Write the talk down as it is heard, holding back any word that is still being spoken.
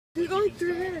You're going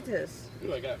through Veritas.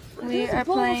 We're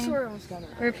playing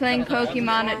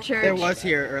Pokemon at church. It was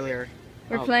here earlier.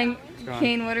 We're playing.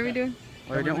 Kane, what are we doing?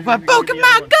 We're doing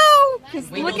Pokemon Go!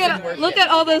 Look at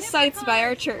all those sites by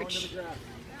our church.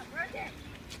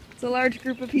 It's a large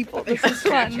group of people. This is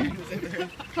fun.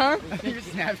 Huh?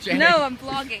 No, I'm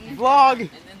vlogging. Vlog!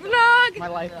 Vlog! My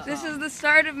life. This is the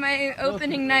start of my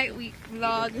opening night week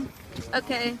vlog.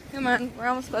 Okay, come on. We're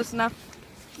almost close enough.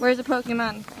 Where's a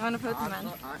Pokemon? I want a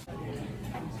Pokemon.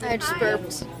 I just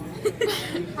burped.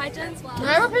 Hi, Jen's vlog. Can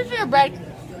I have a picture of your bread?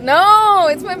 No,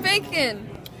 it's my bacon.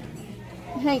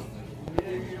 Hey.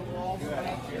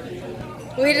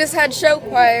 We just had show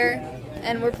choir,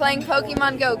 and we're playing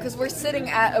Pokemon Go because we're sitting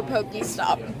at a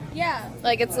Pokestop. Yeah.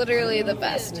 Like, it's literally the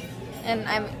best. And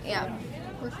yeah.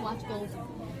 First watch gold.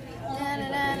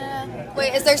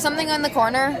 Wait, is there something on the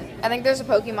corner? I think there's a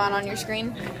Pokemon on your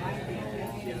screen.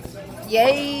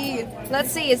 Yay!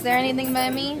 Let's see, is there anything by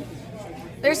me?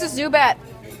 There's a Zubat.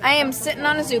 I am sitting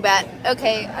on a Zubat.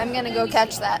 Okay, I'm gonna go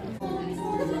catch that.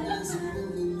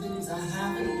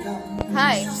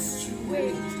 Hi.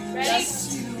 Wait, ready?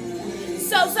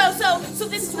 So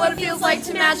this is what it feels like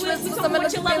to match with someone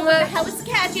that you love. What the hell is to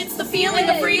catch? It's the feeling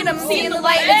of freedom, seeing the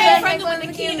light. It's friendly when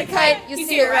the key in the kite. You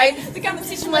see it, right? The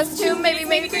conversation lasts 2,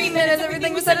 maybe 3 minutes.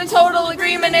 Everything was said in total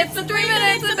agreement. It's a 3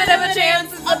 minutes, a bit of a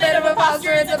chance. It's a bit of a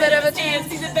posture, it's a bit of a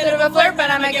chance. He's a bit of a flirt, but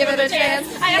I might give it a chance.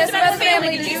 I asked about his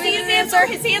family. Did you see his answer?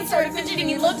 His hands started fidgeting.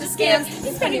 He looked askance.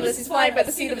 He's penniless. He's flying by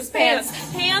the seat of his pants.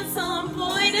 Handsome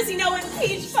boy, does he know it?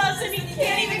 Peach fuzz, and he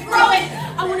can't even grow it.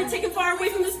 I want to take him far away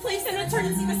from this place and return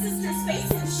and see my sister's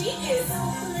face, and she is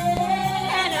hopeless,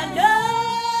 and I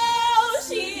know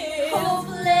she is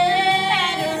hopeless,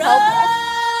 and her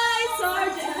eyes are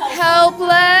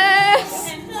Helpless.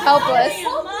 Helpless.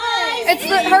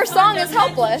 Her song is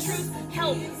Helpless.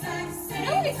 Help. No,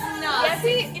 it's not. Yeah,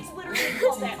 see, it's literally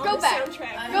called that. Go back.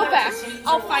 Soundtrack. Go back.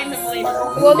 I'll find the place.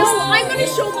 Well, no, I'm gonna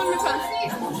show them the fun.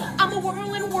 I'm a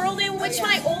whirling world in which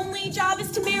my only job is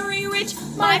to marry rich.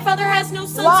 My father has no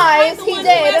sons. Lies, so I'm the he one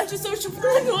did. Who has to social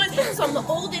fluid. So I'm the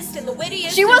oldest and the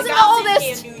wittiest. She wasn't the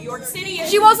oldest. New York City.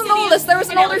 She wasn't the oldest. There was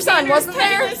an older son, wasn't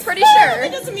there? Pretty sure.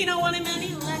 It doesn't mean I want him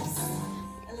any less.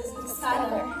 Elizabeth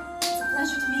Schuyler. It's a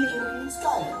pleasure to meet you.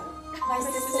 Schuyler. My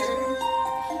sister.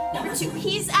 Number 2,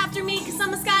 he's after me because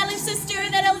I'm a Schuyler sister.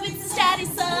 That elevates the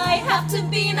status. I have to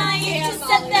be naive to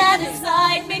set that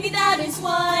aside. Maybe that is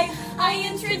why I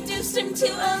introduced him to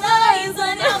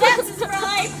Eliza. Now that's his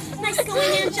bride. Nice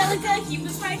going Angelica, he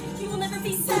was right. He will never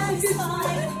be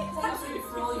satisfied. Thank you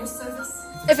for all your service.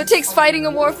 If it takes fighting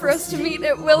a war for us to meet,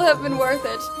 it will have been worth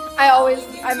it.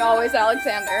 I'm always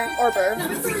Alexander or Burr.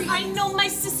 Number 3, I know my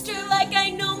sister like I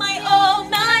know my own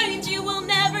mind. You will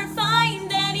never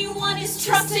find anyone as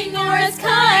trusting or as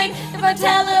kind. If I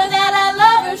tell her that I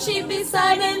love her, she'd be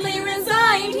silently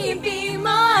resigned. He'd be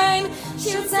mine.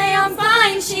 She would say I'm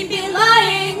fine. She'd be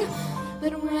lying.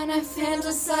 But when I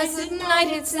fantasize at night,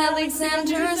 it's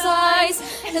Alexander's eyes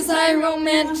as I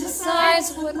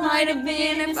romanticize what might have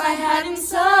been if I hadn't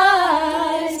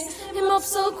sized him up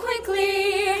so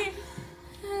quickly.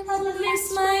 At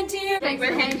least, my dear. Bank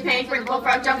with hand to bank, where the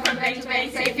bullfrog jump from bank to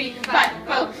bank, say feet, but,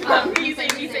 you say,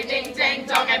 ding, dang,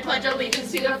 dong, I pledge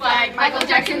allegiance to the flag. Michael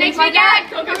Jackson makes me gag,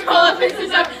 Coca-Cola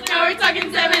pisses up, now we're talking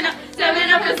 7-Up,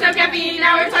 7-Up has no caffeine,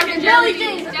 now we're talking jelly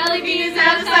beans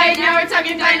out of sight, now we're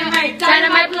talking dynamite,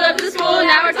 dynamite blew up the school,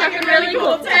 now we're talking really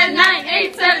cool, 10, 9,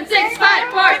 8, 7, 6,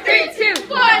 5, 4, 3, 2,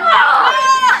 1,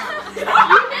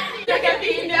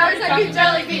 now we're talking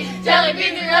jelly beans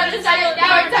out of sight,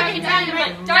 now we're talking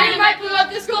dynamite, dynamite blew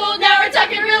up the school, now we're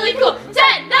talking really cool,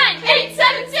 10, 9, 8,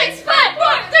 7, 6, 5,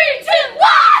 4, 3, 2, 1!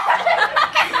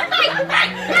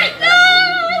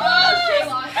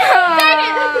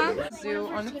 Zoo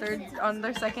on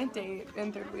their second date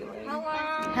in third wheeling.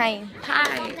 Hi.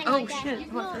 Oh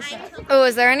shit, what is that? Oh,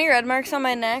 is there any red marks on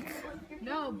my neck?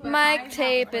 No, but Mic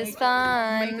tape is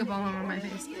fun. makeup all over my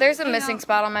face. There's a missing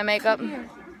spot on my makeup.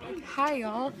 Hi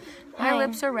y'all. My Hi.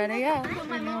 lips are ready, yeah.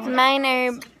 Mine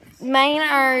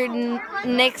are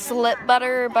NYX lip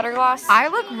butter gloss. I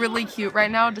look really cute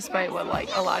right now despite what like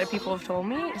a lot of people have told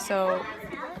me, so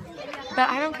but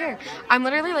I don't care. I'm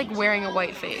literally like wearing a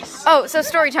white face. Oh, so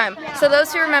story time. So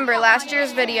those who remember last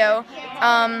year's video,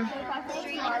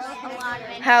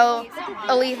 how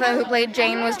Aletha, who played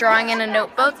Jane, was drawing in a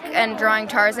notebook and drawing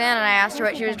Tarzan, and I asked her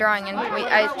what she was drawing, and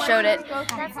I showed it.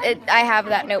 I have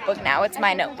that notebook now. It's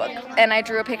my notebook. And I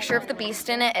drew a picture of the beast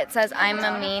in it. It says, I'm a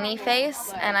meanie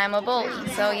face, and I'm a bully.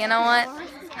 So you know what?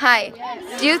 Hi.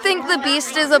 Do you think the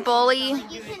Beast is a bully?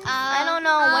 I don't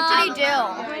know. What did he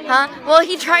do? Huh? Well,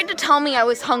 he tried to tell me I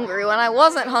was hungry when I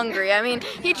wasn't hungry. I mean,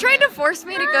 he tried to force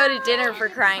me to go to dinner for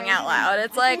crying out loud.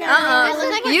 It's like,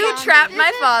 you trapped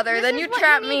my father, then you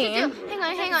trapped me.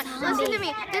 Hang on. Listen to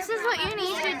me. This is what you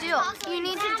need to do. You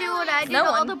need to do what I do to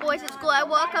all the boys at school. I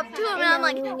walk up to him and I'm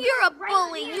like, "You're a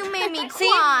bully. You made me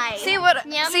cry." See,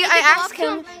 I asked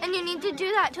him, and you need to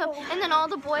do that to him, and then all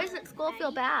the boys at school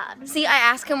feel bad. See, I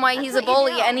asked him why he's a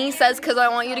bully, and he says, "'Cause I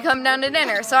want you to come down to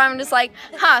dinner." So I'm just like,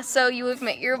 "Ha, so you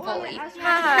admit you're a bully."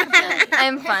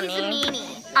 I'm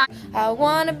funny. I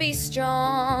wanna be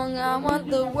strong, I want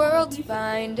the world to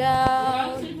find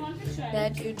out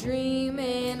that you're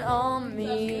dreaming on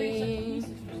me.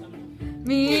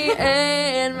 Me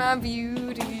and my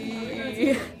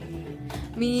beauty.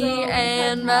 Me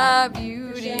and my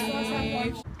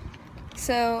beauty.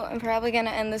 So I'm probably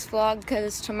gonna end this vlog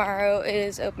because tomorrow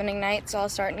is opening night, so I'll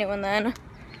start new one then.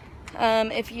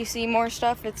 If you see more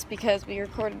stuff, it's because we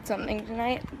recorded something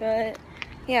tonight, but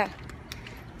yeah.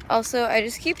 Also, I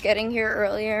just keep getting here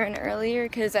earlier and earlier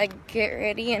because I get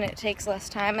ready and it takes less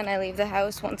time and I leave the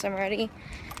house once I'm ready.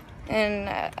 And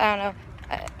I don't know,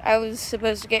 I was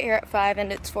supposed to get here at 5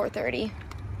 and it's 4:30.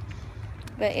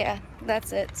 But yeah,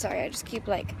 that's it. Sorry, I just keep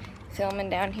like filming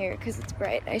down here because it's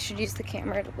bright. I should use the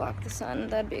camera to block the sun.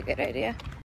 That'd be a good idea.